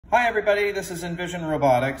Hi everybody, this is Envision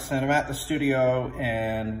Robotics and I'm at the studio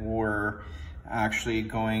and we're actually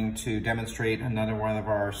going to demonstrate another one of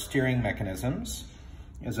our steering mechanisms.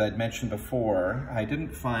 As I'd mentioned before, I didn't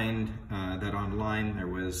find that online there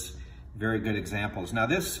was very good examples. Now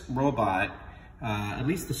this robot, at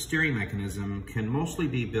least the steering mechanism, can mostly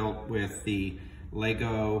be built with the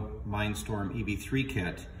LEGO Mindstorms EV3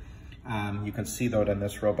 kit. You can see though in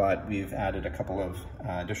this robot we've added a couple of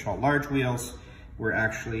additional large wheels. We're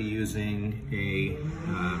actually using a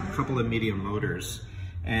couple of medium motors,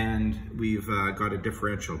 and we've got a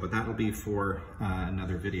differential, but that'll be for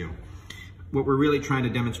another video. What we're really trying to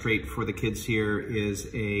demonstrate for the kids here is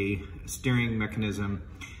a steering mechanism.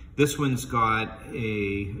 This one's got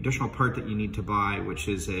a additional part that you need to buy, which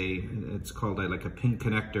is it's called like a pin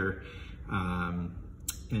connector, and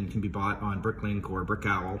can be bought on Brinklink or Bick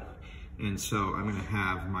Owl. And so I'm gonna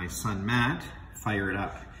have my son Matt fire it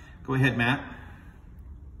up. Go ahead, Matt.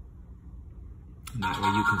 And that way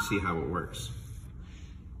you can see how it works.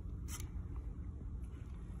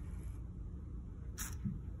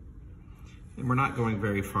 And we're not going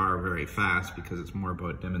very far, very fast, because it's more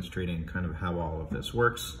about demonstrating kind of how all of this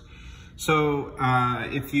works. So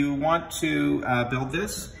if you want to build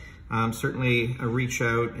this, certainly reach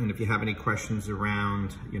out, and if you have any questions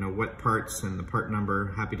around, what parts and the part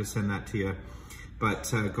number, happy to send that to you.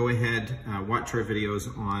 But go ahead, watch our videos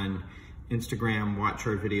on Instagram, watch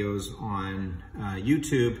our videos on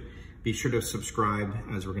YouTube. Be sure to subscribe,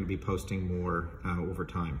 as we're going to be posting more over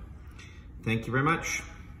time. Thank you very much.